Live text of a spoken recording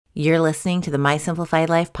You're listening to the My Simplified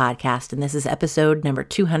Life podcast, and this is episode number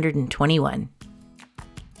 221.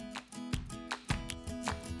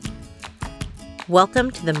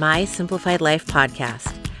 Welcome to the My Simplified Life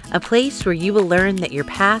podcast, a place where you will learn that your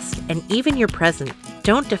past and even your present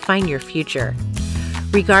don't define your future.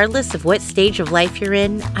 Regardless of what stage of life you're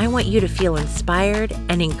in, I want you to feel inspired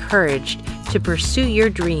and encouraged to pursue your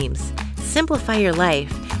dreams, simplify your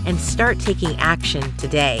life, and start taking action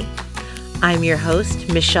today. I'm your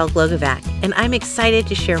host, Michelle Glogovac, and I'm excited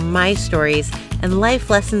to share my stories and life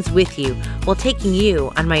lessons with you while taking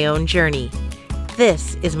you on my own journey.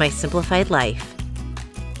 This is My Simplified Life.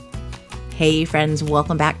 Hey friends,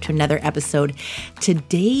 welcome back to another episode.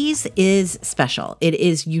 Today's is special. It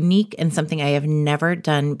is unique and something I have never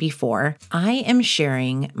done before. I am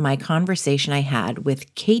sharing my conversation I had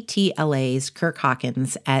with KTLA's Kirk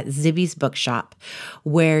Hawkins at Zibby's Bookshop,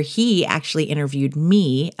 where he actually interviewed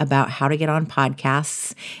me about how to get on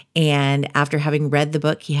podcasts. And after having read the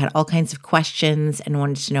book, he had all kinds of questions and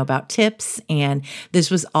wanted to know about tips. And this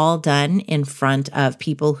was all done in front of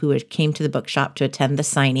people who came to the bookshop to attend the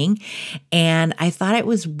signing. And I thought it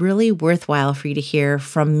was really worthwhile for you to hear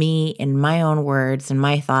from me in my own words and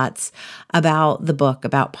my thoughts about the book,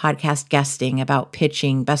 about podcast guesting, about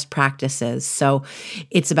pitching, best practices. So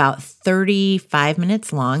it's about 35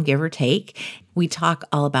 minutes long, give or take. We talk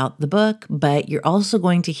all about the book, but you're also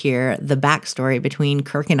going to hear the backstory between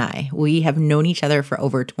Kirk and I. We have known each other for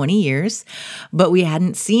over 20 years, but we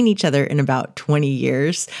hadn't seen each other in about 20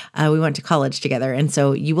 years. We went to college together, and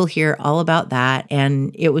so you will hear all about that,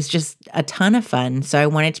 and it was just a ton of fun, so I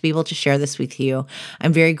wanted to be able to share this with you.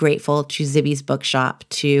 I'm very grateful to Zibby's Bookshop,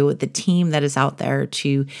 to the team that is out there,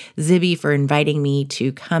 to Zibby for inviting me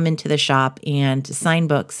to come into the shop and to sign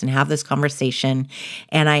books and have this conversation,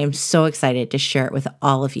 and I am so excited to share it with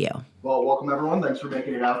all of you. Well, welcome everyone. Thanks for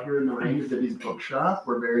making it out here in the rain to Zibby's Bookshop.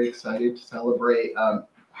 We're very excited to celebrate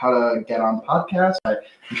how to get on podcasts by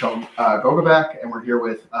Michelle Glogovac, and we're here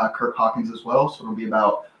with Kirk Hawkins as well. So it'll be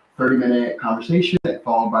about 30-minute conversation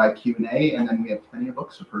followed by Q&A, and then we have plenty of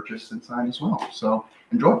books to purchase and sign as well. So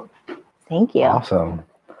enjoy. Thank you. Awesome.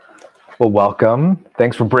 Well, welcome.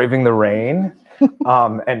 Thanks for braving the rain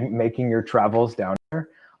and making your travels down here.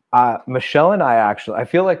 Michelle and I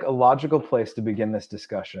feel like a logical place to begin this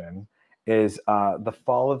discussion is the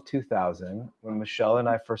fall of 2000, when Michelle and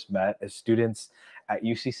I first met as students at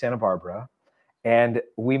UC Santa Barbara. And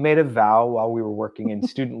we made a vow while we were working in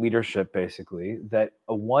student leadership, basically, that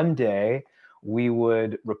one day we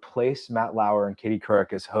would replace Matt Lauer and Katie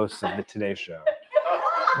Couric as hosts of the Today Show.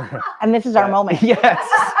 And this is our moment. Yes.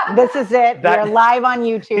 This is it. We're live on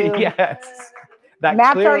YouTube. Yes.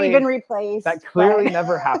 Matt's already been replaced. That clearly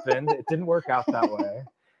never happened. It didn't work out that way.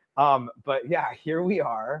 But yeah, here we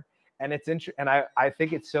are. And it's and I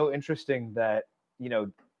think it's so interesting that, you know,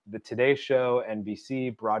 the Today Show,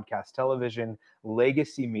 NBC, broadcast television,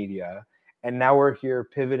 legacy media, and now we're here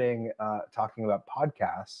pivoting, talking about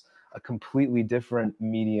podcasts, a completely different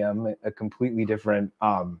medium, a completely different,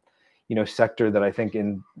 sector that I think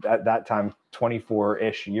at that time,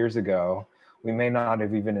 24-ish years ago, we may not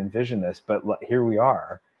have even envisioned this, but here we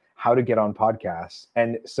are, how to get on podcasts.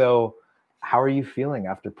 And so how are you feeling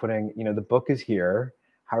after putting, the book is here.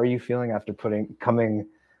 How are you feeling after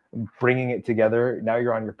bringing it together? Now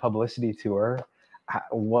you're on your publicity tour.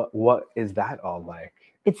 What is that all like?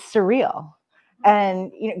 It's surreal.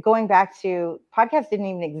 And, going back to podcasts didn't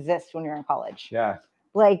even exist when we were in college. Yeah.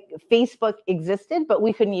 Like Facebook existed, but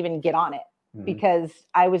we couldn't even get on it because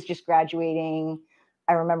I was just graduating.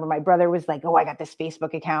 I remember my brother was like, oh, I got this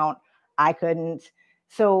Facebook account. I couldn't.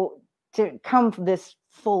 So to come this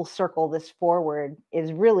full circle, this forward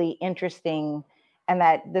is really interesting. And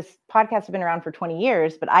that this podcast has been around for 20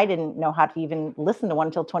 years, but I didn't know how to even listen to one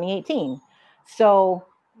until 2018. So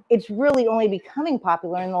it's really only becoming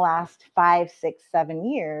popular in the last 5, 6, 7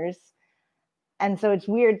 years. And so it's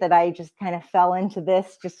weird that I just kind of fell into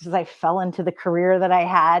this just as I fell into the career that I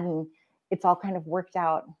had. And it's all kind of worked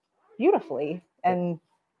out beautifully and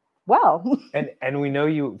well. And we know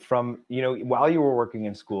you from, while you were working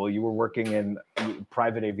in school, you were working in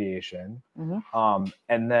private aviation. Mm-hmm.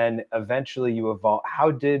 And then eventually you evolved. How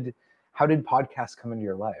did podcasts come into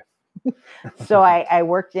your life? So I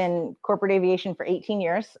worked in corporate aviation for 18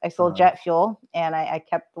 years. I sold jet fuel, and I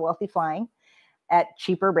kept the wealthy flying at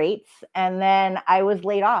cheaper rates. And then I was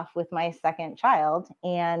laid off with my second child.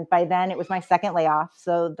 And by then it was my second layoff.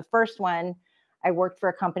 So the first one, I worked for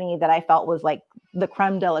a company that I felt was like the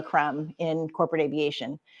creme de la creme in corporate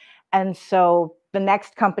aviation. And so the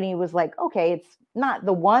next company was like, okay, it's not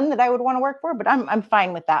the one that I would want to work for, but I'm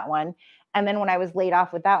fine with that one. And then when I was laid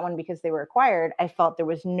off with that one because they were acquired, I felt there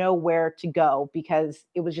was nowhere to go because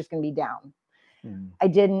it was just going to be down. I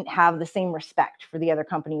didn't have the same respect for the other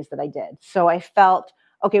companies that I did. So I felt,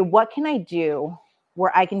 okay, what can I do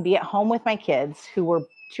where I can be at home with my kids who were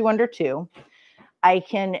 2 under 2? I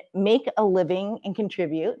can make a living and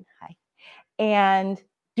contribute and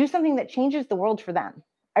do something that changes the world for them.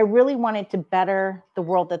 I really wanted to better the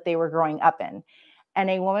world that they were growing up in. And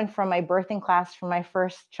a woman from my birthing class for my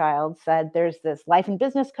first child said, there's this life and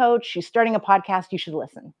business coach. She's starting a podcast. You should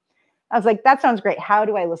listen. I was like, that sounds great. How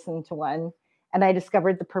do I listen to one? And I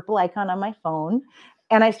discovered the purple icon on my phone.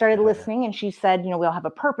 And I started listening. And she said, we all have a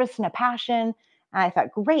purpose and a passion. And I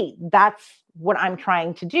thought, great, that's what I'm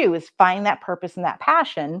trying to do, is find that purpose and that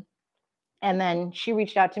passion. And then she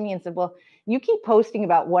reached out to me and said, well, you keep posting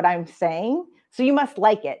about what I'm saying, so you must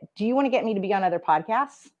like it. Do you want to get me to be on other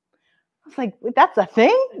podcasts? I was like, that's a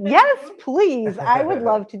thing? Yes, please. I would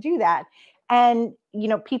love to do that. And,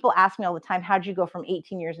 people ask me all the time, how'd you go from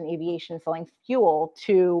 18 years in aviation selling fuel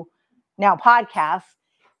to now podcasts?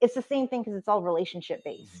 It's the same thing because it's all relationship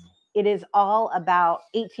based. It is all about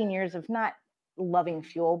 18 years of not loving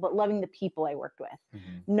fuel, but loving the people I worked with,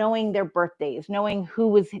 knowing their birthdays, knowing who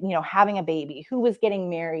was, having a baby, who was getting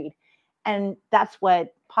married. And that's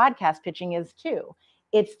what podcast pitching is too.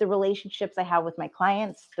 It's the relationships I have with my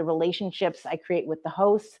clients, the relationships I create with the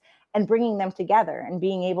hosts, and bringing them together and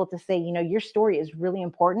being able to say, your story is really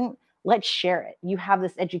important. Let's share it. You have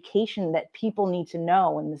this education that people need to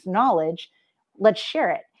know and this knowledge. Let's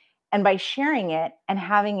share it. And by sharing it and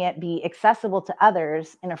having it be accessible to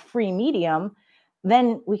others in a free medium,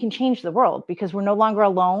 then we can change the world because we're no longer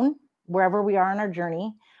alone wherever we are on our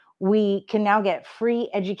journey. We can now get free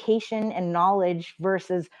education and knowledge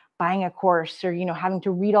versus buying a course or, having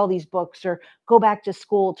to read all these books or go back to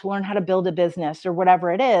school to learn how to build a business or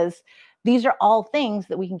whatever it is. These are all things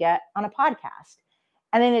that we can get on a podcast.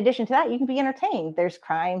 And in addition to that, you can be entertained. There's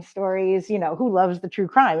crime stories, who loves the true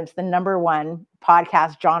crime? It's the #1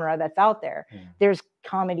 podcast genre that's out there. There's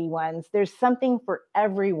comedy ones. There's something for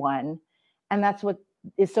everyone. And that's what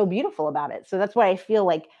is so beautiful about it. So that's why I feel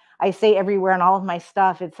like I say everywhere in all of my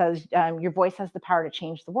stuff, it says your voice has the power to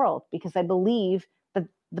change the world, because I believe that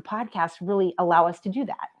the podcasts really allow us to do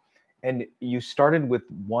that. And you started with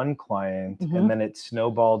one client and then it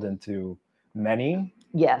snowballed into many.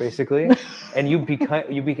 Yes. Basically. And you became,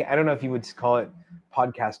 I don't know if you would call it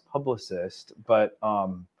podcast publicist, but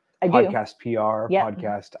podcast PR,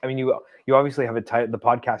 podcast. I mean, you obviously have the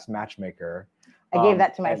Podcast Matchmaker. I gave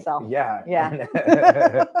that to myself.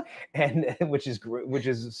 And which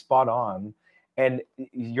is spot on. And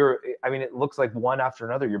it looks like one after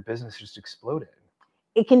another, your business just exploded.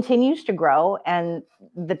 It continues to grow, and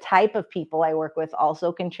the type of people I work with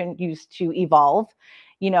also continues to evolve.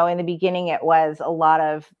 In the beginning, it was a lot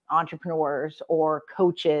of entrepreneurs or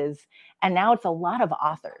coaches, and now it's a lot of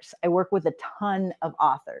authors. I work with a ton of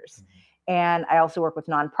authors, and I also work with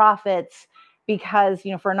nonprofits because,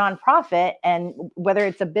 for a nonprofit, and whether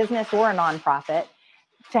it's a business or a nonprofit,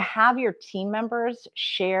 to have your team members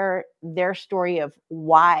share their story of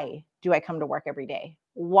why do I come to work every day?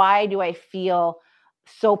 Why do I feel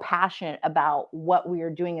so passionate about what we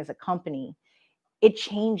are doing as a company? It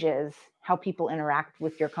changes how people interact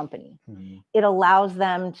with your company. It allows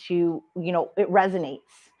them to, it resonates.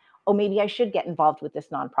 Oh, maybe I should get involved with this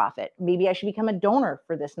nonprofit. Maybe I should become a donor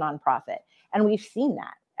for this nonprofit. And we've seen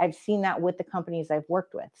that. I've seen that with the companies I've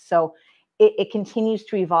worked with. So it continues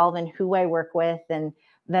to evolve in who I work with. And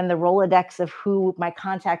then the Rolodex of who my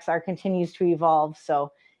contacts are continues to evolve.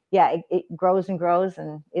 So yeah, it grows and grows,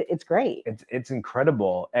 and it's great. It's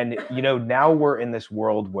incredible. And, now we're in this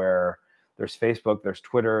world where there's Facebook, there's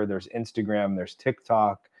Twitter, there's Instagram, there's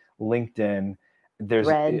TikTok, LinkedIn. There's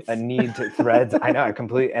Threads. A need to Threads. I know,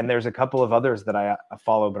 and there's a couple of others that I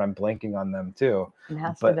follow, but I'm blanking on them too.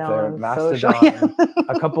 Mastodon, Mastodon,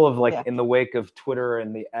 a couple of in the wake of Twitter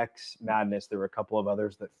and the X madness, there were a couple of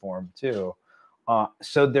others that formed too.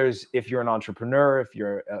 So if you're an entrepreneur,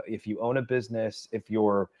 if you own a business, if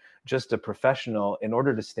you're just a professional, in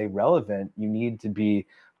order to stay relevant, you need to be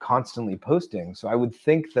constantly posting. So I would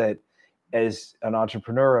think that as an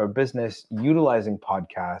entrepreneur or a business utilizing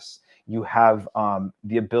podcasts, you have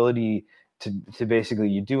the ability to basically,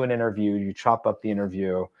 you do an interview, you chop up the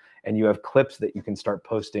interview, and you have clips that you can start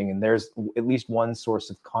posting, and there's at least one source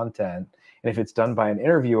of content. And if it's done by an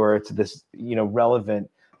interviewer, it's this,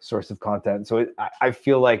 relevant source of content. So I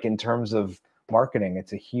feel like in terms of marketing,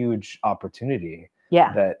 it's a huge opportunity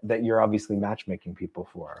that you're obviously matchmaking people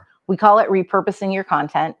for. We call it repurposing your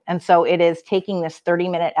content. And so it is taking this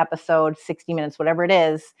 30-minute episode, 60 minutes, whatever it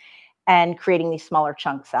is, and creating these smaller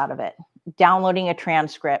chunks out of it, downloading a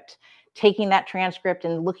transcript, taking that transcript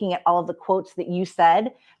and looking at all of the quotes that you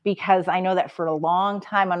said, because I know that for a long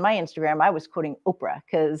time on my Instagram, I was quoting Oprah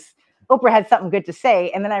because Oprah had something good to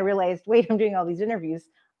say. And then I realized, wait, I'm doing all these interviews.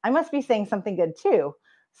 I must be saying something good too.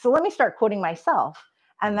 So let me start quoting myself.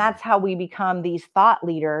 And that's how we become these thought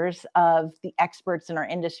leaders of the experts in our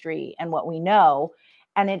industry and what we know.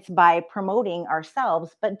 And it's by promoting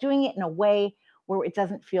ourselves, but doing it in a way where it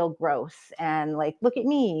doesn't feel gross and like, look at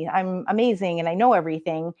me, I'm amazing and I know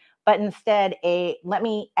everything. But instead, let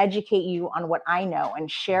me educate you on what I know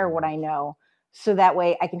and share what I know, so that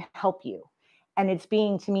way I can help you. And it's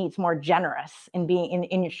being, to me, it's more generous in being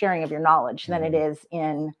in your sharing of your knowledge than it is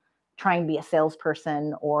in trying to be a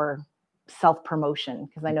salesperson or self-promotion,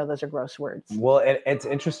 because I know those are gross words. Well, it's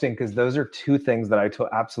interesting because those are two things that I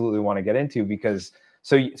absolutely want to get into, because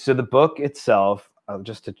so the book itself,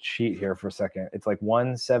 just to cheat here for a second, it's like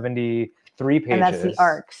 173 pages. And that's the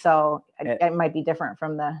arc, so it might be different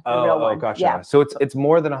from the real one. Oh, gotcha. Yeah. So it's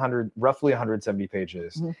more than 100, roughly 170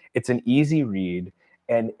 pages. Mm-hmm. It's an easy read,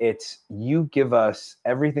 and you give us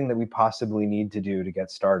everything that we possibly need to do to get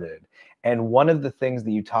started. And one of the things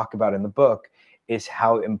that you talk about in the book is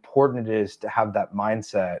how important it is to have that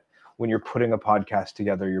mindset when you're putting a podcast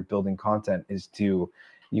together, you're building content, is to,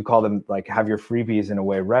 you call them like, have your freebies in a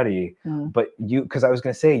way ready. But because I was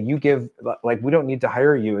going to say, you give, like, we don't need to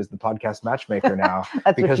hire you as the podcast matchmaker now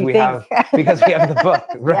because we have the book.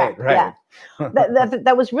 Right. Yeah.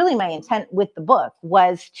 That was really my intent with the book,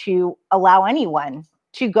 was to allow anyone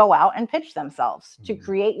to go out and pitch themselves, to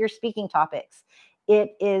create your speaking topics.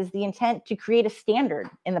 It is the intent to create a standard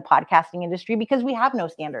in the podcasting industry, because we have no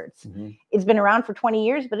standards. It's been around for 20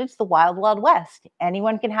 years, but it's the wild, wild west.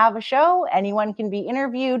 Anyone can have a show. Anyone can be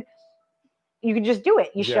interviewed. You can just do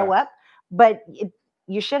it. You show up, but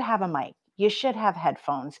you should have a mic. You should have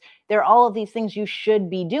headphones. There are all of these things you should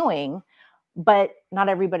be doing, but not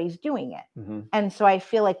everybody's doing it. And so I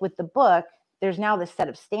feel like with the book, there's now this set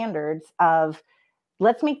of standards of,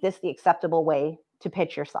 let's make this the acceptable way to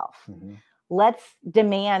pitch yourself. Let's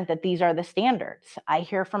demand that these are the standards. I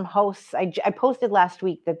hear from hosts. I posted last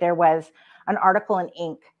week that there was an article in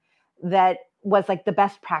Inc. that was like the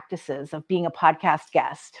best practices of being a podcast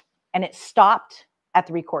guest. And it stopped at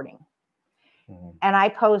the recording. And I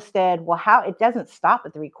posted, well, how it doesn't stop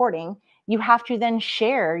at the recording. You have to then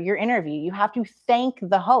share your interview. You have to thank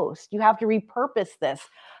the host. You have to repurpose this,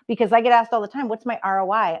 because I get asked all the time, what's my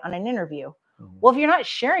ROI on an interview? Well, if you're not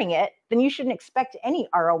sharing it, then you shouldn't expect any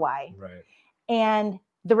ROI. Right. And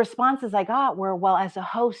the responses I got were, well, as a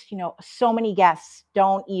host, so many guests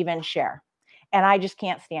don't even share, and I just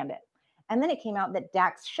can't stand it. And then it came out that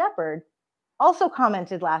Dax Shepard also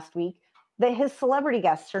commented last week that his celebrity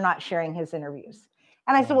guests are not sharing his interviews.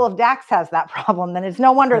 And I said, well, if Dax has that problem, then it's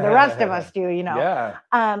no wonder the rest of us do, Yeah.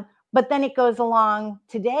 But then it goes along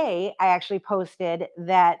today. I actually posted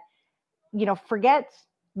that, forget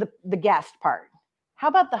the guest part. How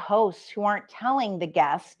about the hosts who aren't telling the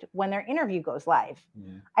guest when their interview goes live?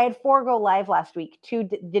 I had 4 go live last week. 2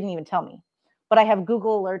 didn't even tell me, but I have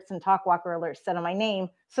Google alerts and TalkWalker alerts set on my name.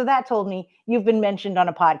 So that told me you've been mentioned on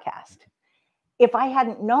a podcast. If I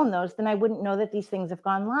hadn't known those, then I wouldn't know that these things have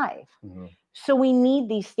gone live. So we need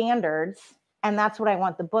these standards. And that's what I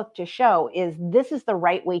want the book to show, is this is the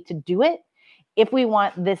right way to do it if we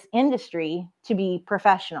want this industry to be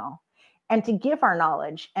professional and to give our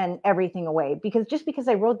knowledge and everything away. Because just because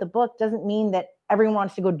I wrote the book doesn't mean that everyone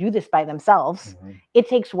wants to go do this by themselves. It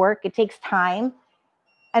takes work, it takes time.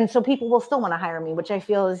 And so people will still want to hire me, which I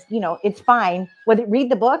feel is, it's fine. Whether read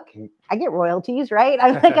the book, I get royalties, right?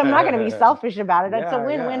 I'm not going to be selfish about it. It's a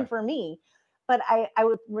win-win for me. But I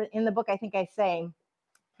would, in the book, I think I say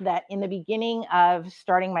that in the beginning of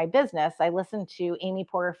starting my business, I listened to Amy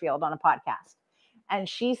Porterfield on a podcast. And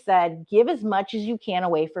she said, give as much as you can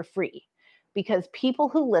away for free, because people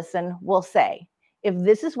who listen will say, if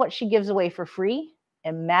this is what she gives away for free,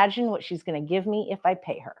 imagine what she's going to give me if I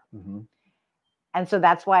pay her. And so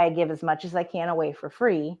that's why I give as much as I can away for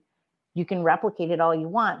free. You can replicate it all you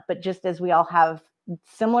want, but just as we all have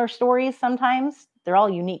similar stories, sometimes they're all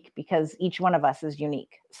unique because each one of us is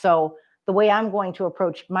unique. So the way I'm going to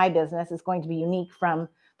approach my business is going to be unique from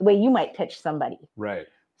the way you might pitch somebody. Right.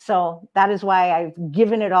 So that is why I've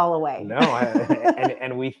given it all away. No,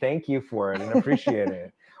 and we thank you for it and appreciate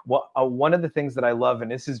it. Well, one of the things that I love,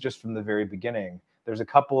 and this is just from the very beginning,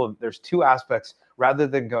 there's 2 aspects. Rather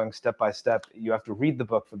than going step by step, you have to read the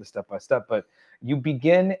book for the step by step, but you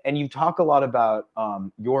begin and you talk a lot about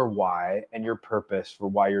your why and your purpose for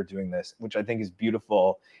why you're doing this, which I think is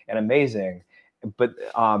beautiful and amazing. But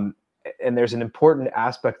and there's an important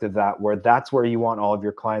aspect of that where that's where you want all of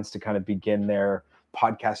your clients to kind of begin their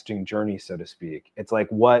podcasting journey, so to speak. It's like,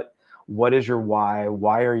 what what is your why?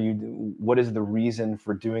 What is the reason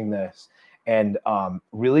for doing this? And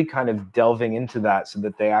really kind of delving into that so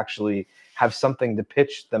that they actually have something to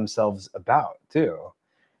pitch themselves about too.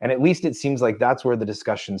 And at least it seems like that's where the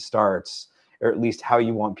discussion starts, or at least how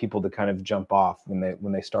you want people to kind of jump off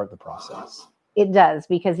when they start the process. It does,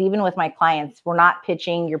 because even with my clients, we're not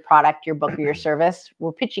pitching your product, your book, or your service.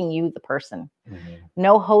 We're pitching you, the person. Mm-hmm.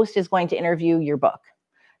 No host is going to interview your book.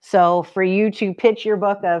 So for you to pitch your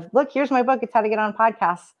book of, look, here's my book, it's how to get on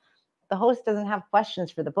podcasts. The host doesn't have questions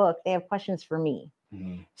for the book. They have questions for me.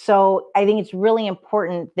 Mm-hmm. So I think it's really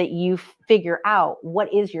important that you figure out,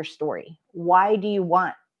 what is your story? Why do you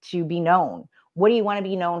want to be known? What do you want to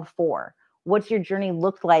be known for? What's your journey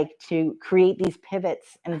looked like to create these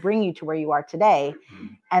pivots and bring you to where you are today? Mm-hmm.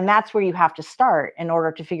 And that's where you have to start in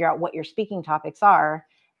order to figure out what your speaking topics are,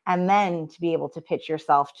 and then to be able to pitch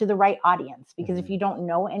yourself to the right audience. Because if you don't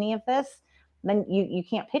know any of this, then you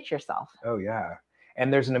can't pitch yourself. Oh, yeah.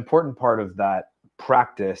 And there's an important part of that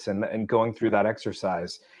practice and going through that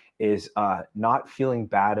exercise is not feeling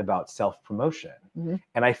bad about self-promotion. Mm-hmm.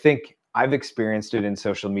 And I think I've experienced it in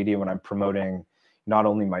social media when I'm promoting not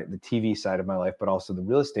only the TV side of my life, but also the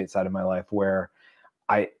real estate side of my life, where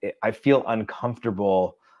I feel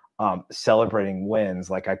uncomfortable celebrating wins.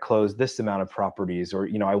 Like, I closed this amount of properties, or,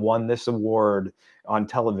 I won this award on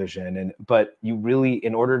television. But you really,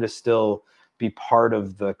 in order to still be part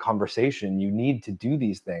of the conversation, you need to do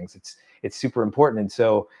these things. It's super important. And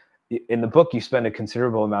so in the book, you spend a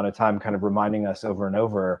considerable amount of time kind of reminding us over and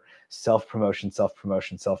over, self-promotion,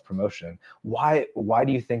 self-promotion, self-promotion. Why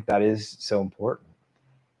do you think that is so important?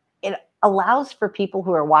 It allows for people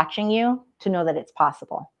who are watching you to know that it's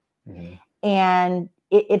possible. Mm-hmm. And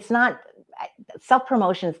it's not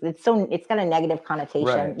self-promotion. It's got a negative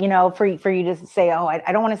connotation, right. For you to say, oh,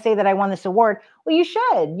 I don't want to say that I won this award. Well, you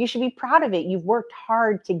should be proud of it. You've worked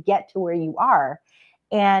hard to get to where you are.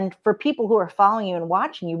 And for people who are following you and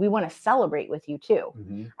watching you, we want to celebrate with you too.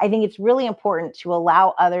 Mm-hmm. I think it's really important to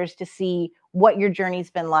allow others to see what your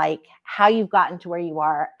journey's been like, how you've gotten to where you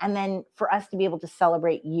are, and then for us to be able to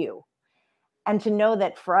celebrate you. And to know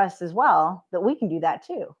that for us as well, that we can do that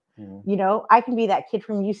too. Mm-hmm. I can be that kid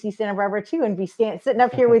from UC Santa Barbara too, and be sitting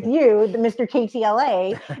up here with you, the Mr.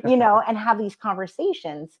 KTLA, and have these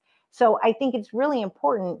conversations. So I think it's really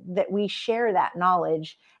important that we share that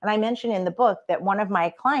knowledge. And I mentioned in the book that one of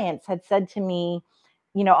my clients had said to me,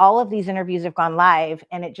 all of these interviews have gone live,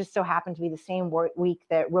 and it just so happened to be the same week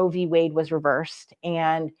that Roe v. Wade was reversed.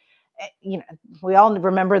 And, we all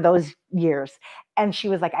remember those years. And she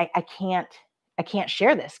was like, I can't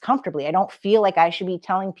share this comfortably. I don't feel like I should be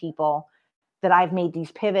telling people that I've made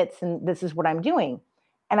these pivots and this is what I'm doing.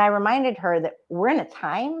 And I reminded her that we're in a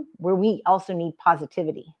time where we also need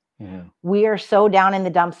positivity. Mm-hmm. We are so down in the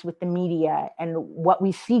dumps with the media and what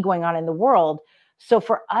we see going on in the world. So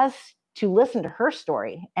for us to listen to her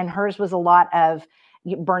story, and hers was a lot of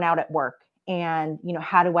burnout at work. And,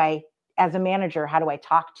 how do I, as a manager, how do I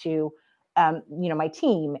talk to, my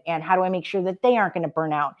team, and how do I make sure that they aren't going to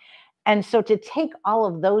burn out? And so to take all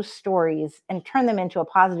of those stories and turn them into a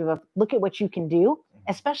positive of, look at what you can do,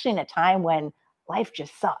 especially in a time when life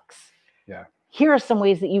just sucks. Yeah. Here are some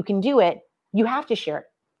ways that you can do it. You have to share it.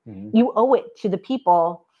 Mm-hmm. You owe it to the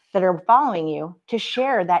people that are following you to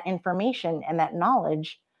share that information and that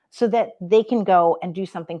knowledge so that they can go and do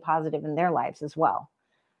something positive in their lives as well.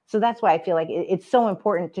 So that's why I feel like it's so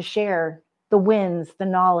important to share the wins, the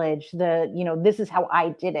knowledge, this is how I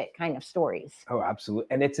did it kind of stories. Oh, absolutely.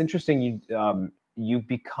 And it's interesting. You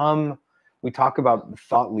become, we talk about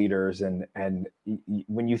thought leaders, and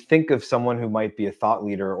when you think of someone who might be a thought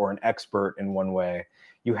leader or an expert in one way,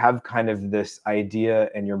 you have kind of this idea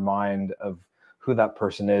in your mind of who that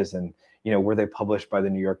person is. And, were they published by the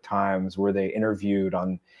New York Times? Were they interviewed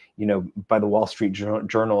on, by the Wall Street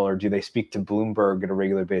Journal, or do they speak to Bloomberg at a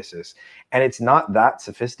regular basis? And it's not that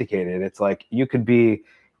sophisticated. It's like, you could be,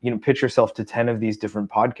 pitch yourself to 10 of these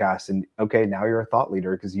different podcasts, and okay, now you're a thought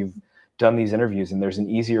leader because you've done these interviews, and there's an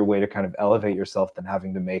easier way to kind of elevate yourself than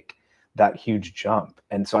having to make that huge jump.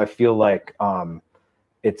 And so I feel like,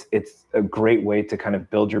 it's a great way to kind of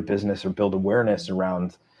build your business or build awareness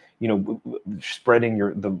around, spreading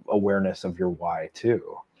the awareness of your why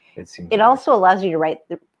too. It also allows you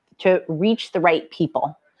to reach the right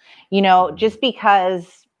people. Just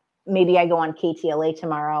because maybe I go on KTLA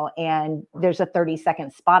tomorrow and there's a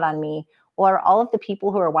 30-second spot on me, well, are all of the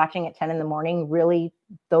people who are watching at 10 in the morning really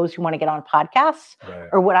those who want to get on podcasts? Right.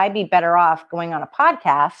 Or would I be better off going on a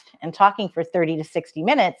podcast and talking for 30 to 60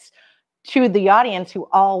 minutes to the audience who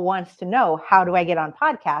all wants to know, how do I get on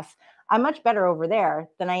podcasts? I'm much better over there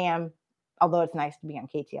than I am although it's nice to be on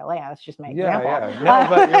KTLA. That's just my Yeah, example. yeah. No,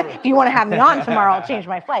 but if you want to have me on tomorrow, I'll change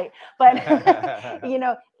my flight. But, you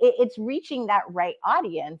know, it's reaching that right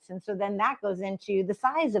audience. And so then that goes into the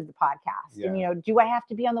size of the podcast. Yeah. And, you know, do I have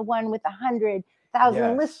to be on the one with 100,000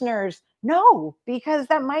 Yes. listeners? No, because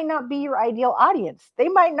that might not be your ideal audience. They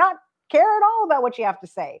might not care at all about what you have to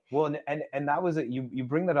say. Well, and that was it. You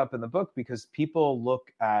bring that up in the book because people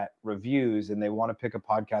look at reviews and they want to pick a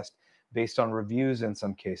podcast based on reviews in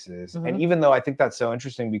some cases. Mm-hmm. And even though I think that's so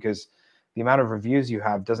interesting because the amount of reviews you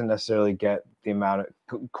have doesn't necessarily get the amount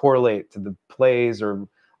of correlate to the plays or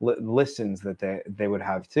listens that they would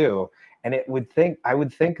have too. And I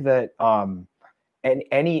would think that and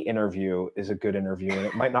any interview is a good interview, and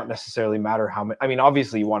it might not necessarily matter how many. I mean,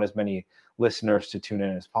 obviously you want as many listeners to tune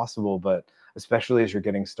in as possible, but especially as you're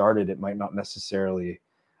getting started, it might not necessarily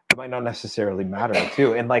matter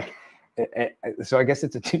too. And like, so I guess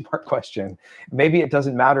it's a two-part question. Maybe it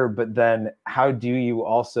doesn't matter, but then how do you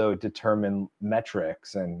also determine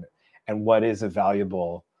metrics and what is a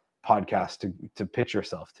valuable podcast to pitch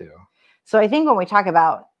yourself to? So I think when we talk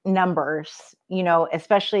about numbers, you know,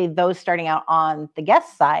 especially those starting out on the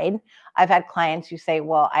guest side, I've had clients who say,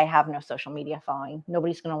 well, I have no social media following.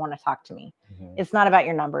 Nobody's going to want to talk to me. Mm-hmm. It's not about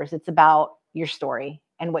your numbers. It's about your story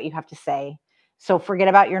and what you have to say. So forget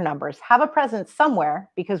about your numbers. Have a presence somewhere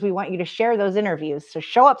because we want you to share those interviews. So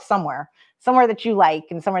show up somewhere that you like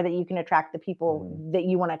and somewhere that you can attract the people mm-hmm. that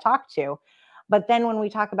you want to talk to. But then when we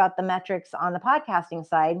talk about the metrics on the podcasting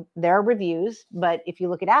side, there are reviews. But if you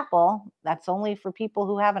look at Apple, that's only for people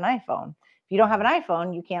who have an iPhone. If you don't have an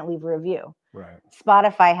iPhone, you can't leave a review. Right.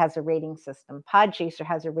 Spotify has a rating system. Podchaser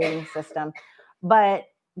has a rating system. But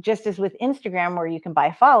just as with Instagram, where you can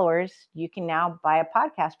buy followers, you can now buy a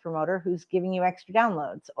podcast promoter who's giving you extra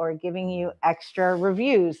downloads or giving you extra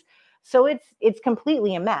reviews. So it's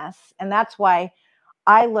completely a mess. And that's why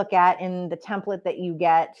I look at in the template that you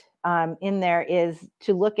get in there is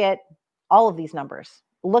to look at all of these numbers.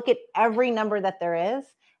 Look at every number that there is.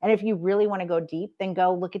 And if you really want to go deep, then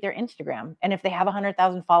go look at their Instagram. And if they have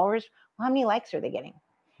 100,000 followers, well, how many likes are they getting?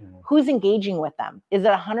 Mm-hmm. Who's engaging with them? Is it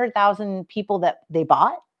 100,000 people that they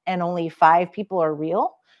bought and only 5 people are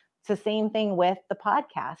real? It's the same thing with the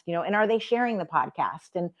podcast, you know, and are they sharing the podcast?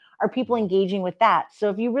 And are people engaging with that? So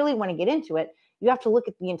if you really want to get into it, you have to look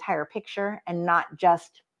at the entire picture and not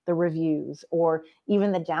just the reviews or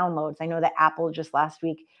even the downloads. I know that Apple just last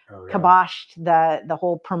week kiboshed the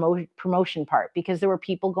whole promotion part because there were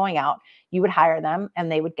people going out, you would hire them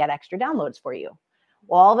and they would get extra downloads for you.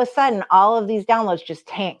 Well, all of a sudden, all of these downloads just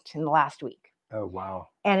tanked in the last week. Oh, wow.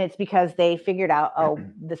 And it's because they figured out, oh,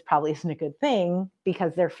 this probably isn't a good thing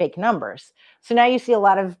because they're fake numbers. So now you see a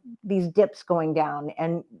lot of these dips going down.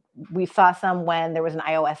 And we saw some when there was an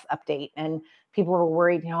iOS update and people were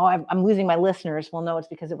worried, you know, I'm losing my listeners. Well, no, it's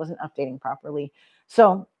because it wasn't updating properly.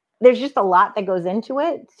 So there's just a lot that goes into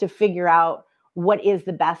it to figure out what is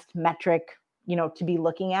the best metric, you know, to be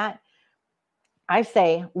looking at. I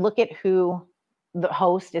say, look at who the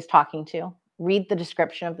host is talking to, read the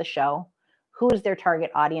description of the show. Who is their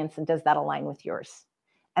target audience and does that align with yours?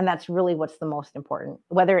 And that's really what's the most important,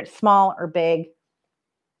 whether it's small or big.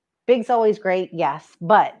 Big's always great, yes,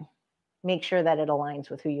 but make sure that it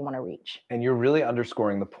aligns with who you want to reach. And you're really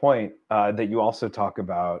underscoring the point that you also talk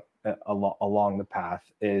about along the path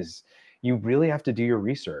is you really have to do your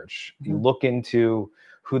research. Mm-hmm. You look into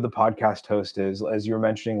who the podcast host is, as you were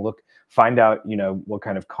mentioning, find out, you know, what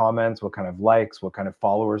kind of comments, what kind of likes, what kind of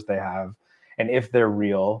followers they have, and if they're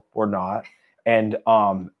real or not. And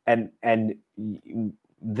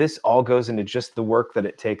this all goes into just the work that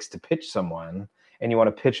it takes to pitch someone, and you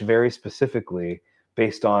want to pitch very specifically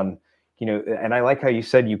based on, you know, and I like how you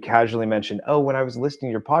said, you casually mentioned, oh, when I was listening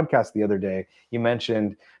to your podcast the other day, you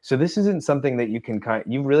mentioned, so this isn't something that you can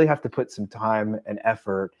you really have to put some time and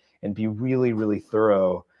effort and be really, really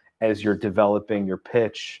thorough as you're developing your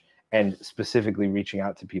pitch and specifically reaching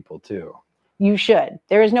out to people too. You should.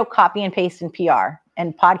 There is no copy and paste in PR,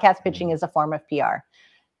 and podcast pitching is a form of PR.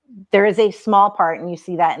 There is a small part, and you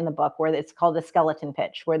see that in the book, where it's called a skeleton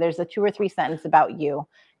pitch, where there's a 2 or 3 sentence about you,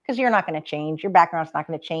 because you're not going to change. Your background's not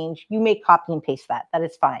going to change. You may copy and paste that. That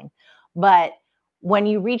is fine. But when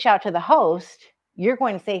you reach out to the host, you're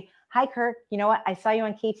going to say, hi, Kirk, you know what? I saw you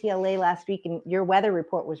on KTLA last week and your weather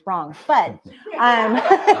report was wrong. But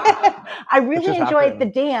I really enjoyed the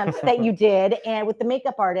dance that you did and with the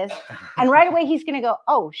makeup artist. And right away, he's going to go,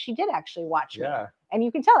 oh, she did actually watch me. Yeah. And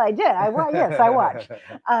you can tell I did. Yes, I watched.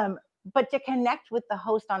 But to connect with the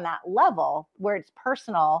host on that level where it's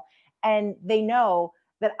personal and they know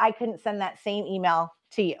that I couldn't send that same email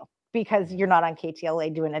to you because you're not on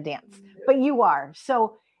KTLA doing a dance, but you are.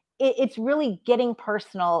 So it's really getting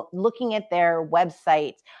personal, looking at their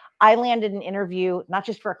website. I landed an interview, not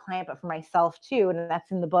just for a client, but for myself too. And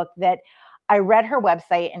that's in the book, that I read her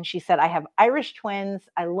website and she said, I have Irish twins,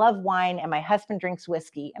 I love wine, and my husband drinks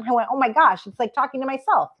whiskey. And I went, oh my gosh, it's like talking to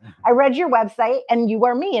myself. I read your website and you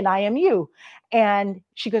are me and I am you. And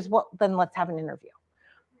she goes, well, then let's have an interview.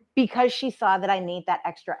 Because she saw that I made that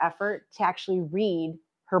extra effort to actually read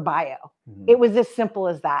her bio. It was as simple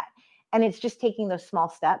as that. And it's just taking those small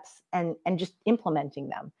steps and just implementing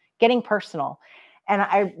them, getting personal.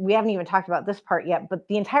 And we haven't even talked about this part yet, but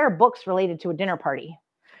the entire book's related to a dinner party.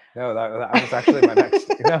 No, that was actually my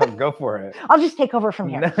next. No, go for it. I'll just take over from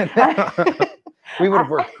here. No. We would have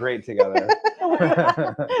worked great together.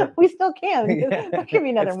 We still can. That could be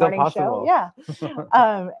another morning show. Yeah.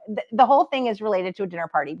 The whole thing is related to a dinner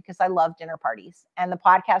party because I love dinner parties. And the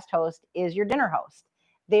podcast host is your dinner host.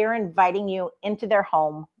 They're inviting you into their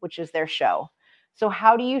home, which is their show. So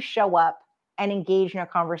how do you show up and engage in a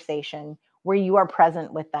conversation where you are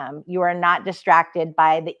present with them? You are not distracted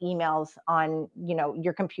by the emails on,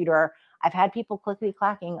 your computer. I've had people clickety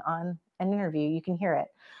clacking on an interview. You can hear it.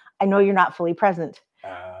 I know you're not fully present.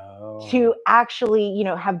 To actually,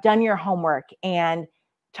 have done your homework and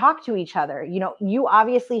talk to each other. You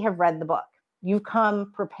obviously have read the book. You've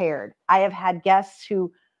come prepared. I have had guests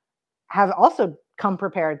who have also come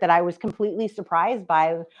prepared that I was completely surprised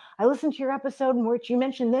by. I listened to your episode in which you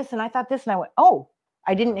mentioned this and I thought this, and I went, oh,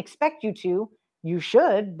 I didn't expect you to. You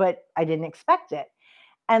should, but I didn't expect it.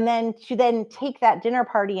 And then to take that dinner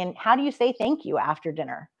party, and how do you say thank you after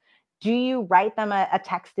dinner? Do you write them a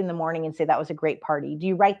text in the morning and say that was a great party? Do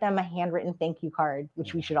you write them a handwritten thank you card,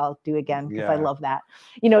 which we should all do again because I love that.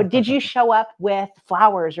 Did you show up with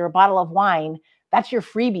flowers or a bottle of wine? That's your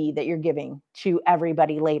freebie that you're giving to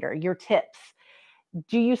everybody later, your tips.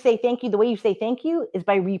 Do you say thank you? The way you say thank you is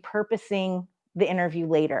by repurposing the interview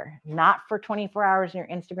later, not for 24 hours in your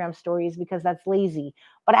Instagram stories because that's lazy,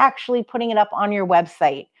 but actually putting it up on your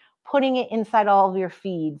website, putting it inside all of your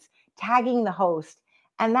feeds, tagging the host.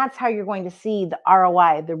 And that's how you're going to see the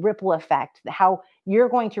ROI, the ripple effect, how you're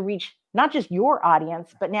going to reach not just your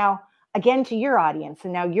audience, but now again to your audience.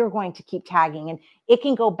 And now you're going to keep tagging, and it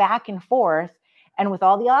can go back and forth. And with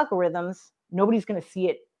all the algorithms, nobody's going to see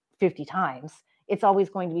it 50 times. It's always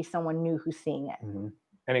going to be someone new who's seeing it. Mm-hmm.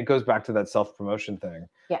 And it goes back to that self-promotion thing.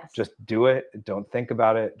 Yes. Just do it. Don't think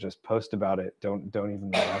about it. Just post about it. Don't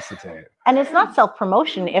even hesitate. And it's not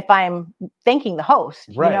self-promotion if I'm thanking the host,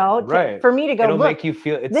 right. For me to go, it'll look, make you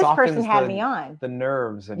feel this person had me on. The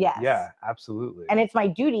nerves. And yes. Yeah, absolutely. And it's my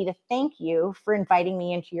duty to thank you for inviting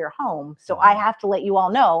me into your home. So I have to let you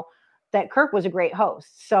all know that Kirk was a great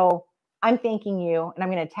host. So I'm thanking you and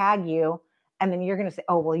I'm going to tag you. And then you're going to say,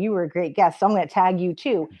 oh, well, you were a great guest, so I'm going to tag you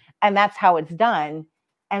too. And that's how it's done.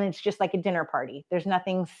 And it's just like a dinner party. There's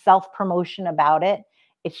nothing self-promotion about it.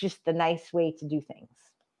 It's just the nice way to do things.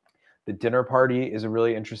 The dinner party is a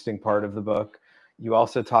really interesting part of the book. You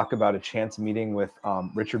also talk about a chance meeting with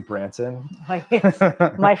Richard Branson.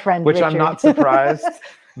 My friend which Richard. I'm not surprised.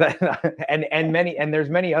 and there's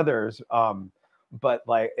many others. But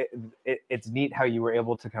like it's neat how you were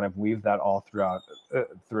able to kind of weave that all throughout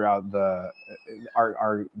the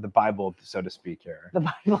Bible, so to speak here. The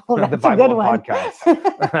Bible, that's the Bible a good one.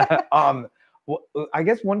 Podcast. Well, I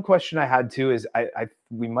guess one question I had too is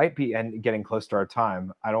we might be getting close to our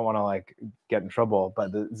time. I don't want to get in trouble by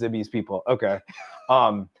the Zibby's people. Okay.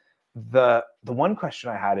 The one question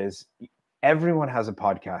I had is everyone has a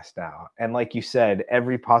podcast now, and like you said,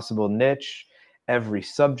 every possible niche, every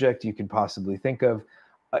subject you could possibly think of.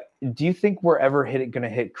 Do you think we're ever going to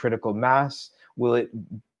hit critical mass? Will it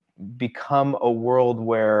become a world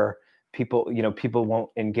where people won't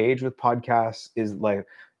engage with podcasts? Is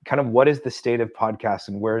kind of what is the state of podcasts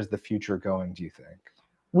and where is the future going, do you think?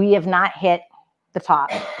 We have not hit the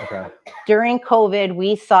top. Okay. During COVID,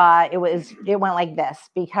 we saw it went like this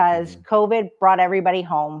because COVID brought everybody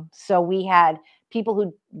home. So we had people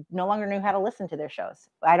who no longer knew how to listen to their shows.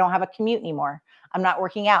 I don't have a commute anymore. I'm not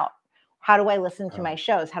working out. How do I listen to my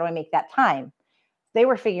shows? How do I make that time? They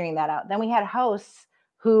were figuring that out. Then we had hosts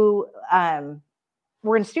who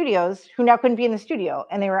were in studios who now couldn't be in the studio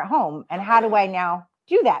and they were at home. And how do I now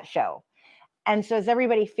do that show? And so as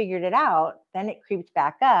everybody figured it out, then it creeped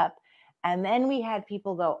back up. And then we had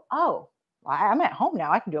people go, oh, well, I'm at home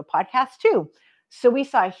now. I can do a podcast too. So we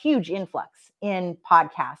saw a huge influx in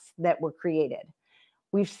podcasts that were created.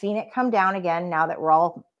 We've seen it come down again now that we're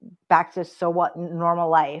all back to normal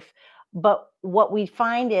life. But what we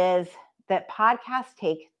find is that podcasts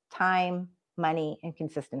take time, money, and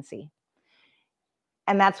consistency.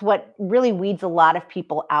 And that's what really weeds a lot of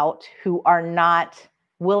people out who are not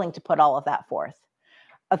willing to put all of that forth.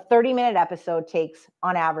 a 30-minute episode takes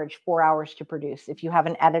on average 4 hours to produce. If you have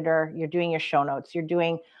an editor, you're doing your show notes, you're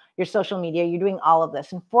doing your social media, you're doing all of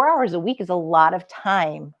this. And 4 hours a week is a lot of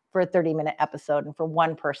time for a 30-minute episode and for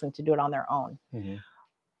one person to do it on their own. Mm-hmm.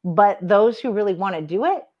 But those who really want to do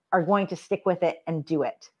it are going to stick with it and do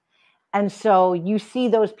it. And so you see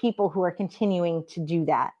those people who are continuing to do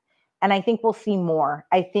that. And I think we'll see more.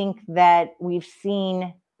 I think that we've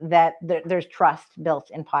seen that there's trust built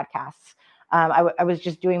in podcasts. I was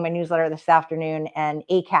just doing my newsletter this afternoon, and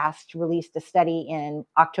ACAST released a study in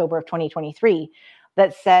October of 2023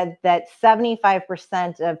 that said that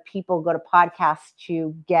 75% of people go to podcasts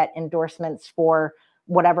to get endorsements for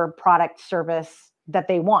whatever product, service that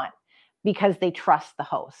they want because they trust the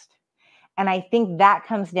host. And I think that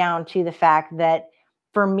comes down to the fact that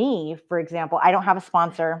for me, for example, I don't have a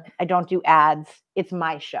sponsor. I don't do ads. It's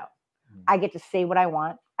my show. I get to say what I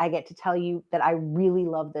want. I get to tell you that I really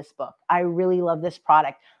love this book. I really love this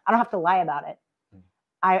product. I don't have to lie about it.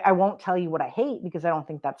 I won't tell you what I hate because I don't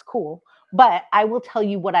think that's cool, but I will tell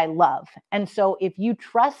you what I love. And so if you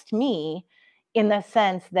trust me in the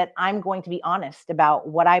sense that I'm going to be honest about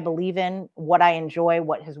what I believe in, what I enjoy,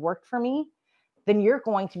 what has worked for me, then you're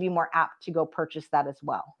going to be more apt to go purchase that as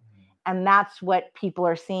well. And that's what people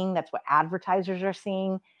are seeing. That's what advertisers are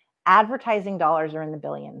seeing. Advertising dollars are in the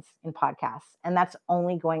billions in podcasts, and that's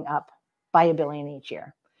only going up by $1 billion each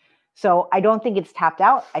year. So I don't think it's tapped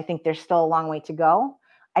out. I think there's still a long way to go.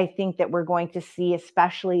 I think that we're going to see,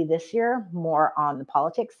 especially this year, more on the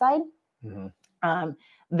politics side. Mm-hmm.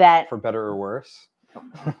 That for better or worse.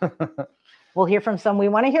 We'll hear from some we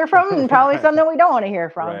want to hear from, and probably some that we don't want to hear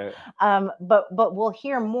from. Right. But we'll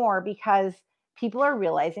hear more because people are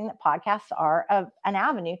realizing that podcasts are an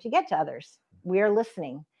avenue to get to others. We are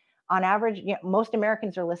listening. On average, most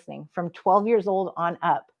Americans are listening from 12 years old on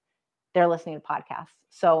up. They're listening to podcasts.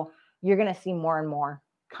 So you're going to see more and more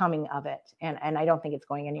coming of it. And I don't think it's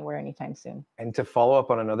going anywhere anytime soon. And to follow up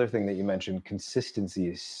on another thing that you mentioned, consistency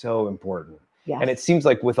is so important. Yes. And it seems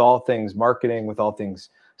like with all things marketing, with all things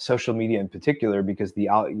social media in particular, because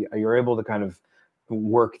you're able to kind of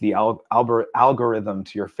work the algorithm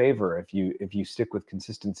to your favor if you stick with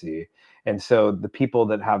consistency. And so the people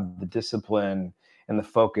that have the discipline and the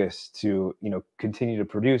focus to continue to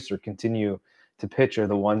produce or continue to pitch are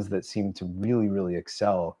the ones that seem to really, really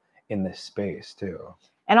excel in this space too.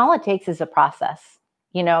 And all it takes is a process,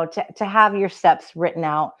 to have your steps written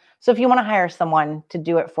out. So if you want to hire someone to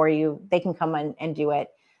do it for you, they can come in and do it.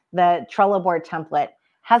 The Trello board template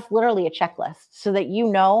has literally a checklist so that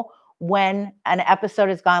when an episode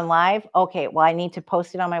has gone live, okay, well, I need to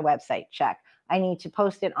post it on my website, check. I need to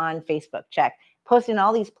post it on Facebook, check. Post in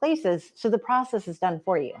all these places, so the process is done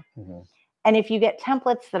for you. Mm-hmm. And if you get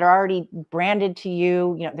templates that are already branded to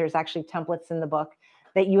you, there's actually templates in the book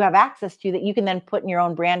that you have access to that you can then put in your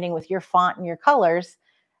own branding with your font and your colors,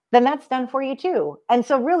 then that's done for you too. And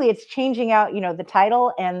so really it's changing out, the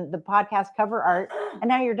title and the podcast cover art, and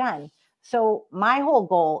now you're done. So my whole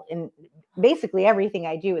goal in basically everything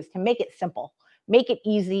I do is to make it simple, make it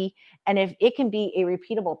easy. And if it can be a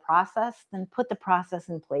repeatable process, then put the process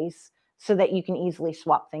in place so that you can easily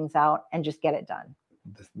swap things out and just get it done.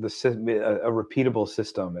 A repeatable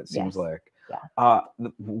system, it seems like. Yeah.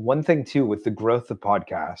 One thing too, with the growth of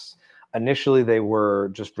podcasts, initially they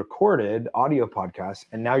were just recorded audio podcasts,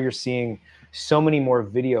 and now you're seeing so many more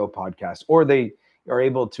video podcasts, or they are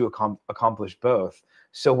able to accomplish both.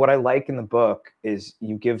 So what I like in the book is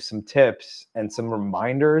you give some tips and some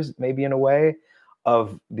reminders, maybe in a way,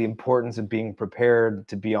 of the importance of being prepared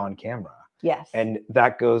to be on camera. Yes. And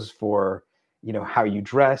that goes for, how you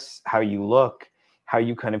dress, how you look, how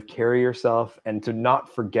you kind of carry yourself, and to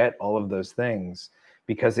not forget all of those things,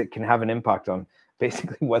 because it can have an impact on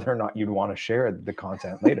basically whether or not you'd want to share the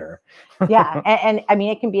content later. Yeah. And I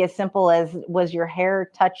mean, it can be as simple as, was your hair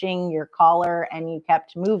touching your collar and you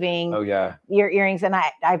kept moving? Oh yeah. Your earrings. And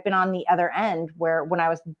I've been on the other end where when I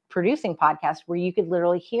was producing podcasts, where you could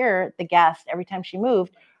literally hear the guest every time she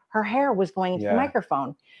moved, her hair was going into the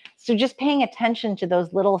microphone. So just paying attention to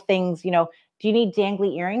those little things, do you need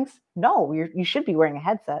dangly earrings? No, you should be wearing a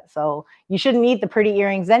headset. So you shouldn't need the pretty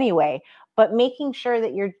earrings anyway. But making sure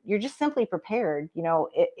that you're just simply prepared, even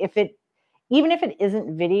if it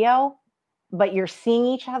isn't video, but you're seeing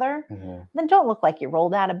each other, mm-hmm. then don't look like you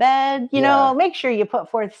rolled out of bed, make sure you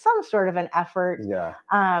put forth some sort of an effort. Yeah.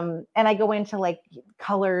 And I go into like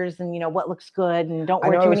colors and, what looks good, and don't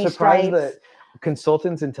wear too many stripes. I was surprised that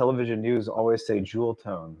consultants in television news always say jewel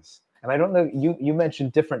tones. And I don't know, you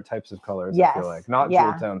mentioned different types of colors, yes. I feel like. Not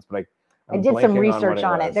jewel tones, but I did some blanking research what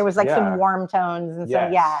on it. was. There was like Yeah. some warm tones and Yes.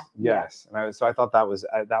 so yeah. Yes. And so I thought that was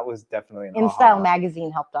definitely an In aha. Style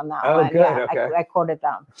magazine helped on that Oh, one. good, Yeah, okay. I quoted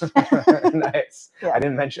them. Nice. Yeah. I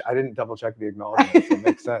didn't double check the acknowledgement, so it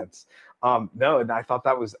makes sense. No, and I thought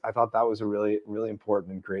that was a really, really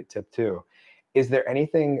important and great tip too. Is there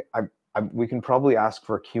anything we can probably ask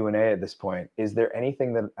for a Q&A at this point? Is there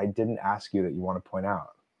anything that I didn't ask you that you want to point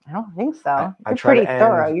out? I don't think so. I You're try pretty to end,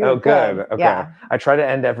 thorough. You're good. good. Okay. Yeah. I try to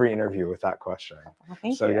end every interview with that question. Well,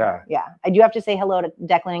 thank So you. yeah. Yeah. I do have to say hello to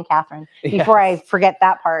Declan and Catherine before I forget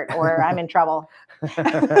that part or I'm in trouble.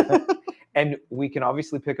 And we can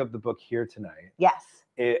obviously pick up the book here tonight. Yes.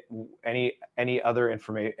 Any other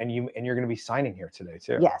information, and you're going to be signing here today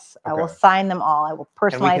too. Yes. I will Okay. sign them all. I will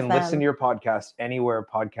personalize them. And we can listen to your podcast anywhere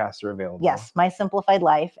podcasts are available. Yes. My Simplified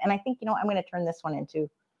Life. And I think, I'm going to turn this one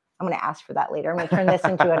I'm going to ask for that later. I'm going to turn this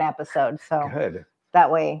into an episode. So Good.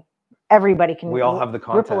 That way everybody can. We all have the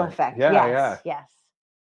content. Ripple effect. Yeah. Yes.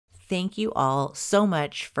 Thank you all so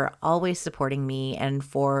much for always supporting me and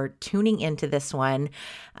for tuning into this one.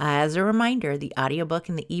 As a reminder, the audiobook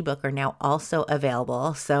and the ebook are now also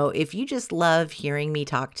available. So if you just love hearing me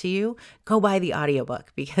talk to you, go buy the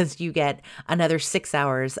audiobook because you get another 6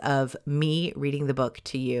 hours of me reading the book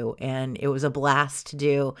to you. And it was a blast to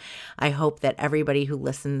do. I hope that everybody who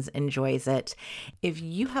listens enjoys it. If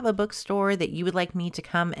you have a bookstore that you would like me to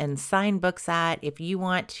come and sign books at, if you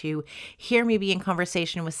want to hear me be in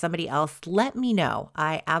conversation with somebody else, let me know.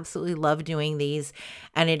 I absolutely love doing these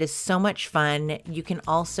and it is so much fun. You can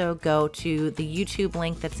also go to the YouTube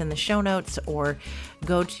link that's in the show notes or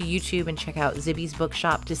go to YouTube and check out Zibby's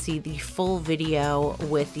Bookshop to see the full video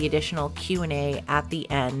with the additional Q&A at the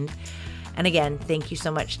end. And again, thank you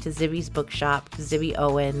so much to Zibby's Bookshop, Zibby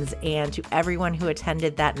Owens, and to everyone who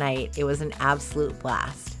attended that night. It was an absolute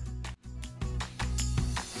blast.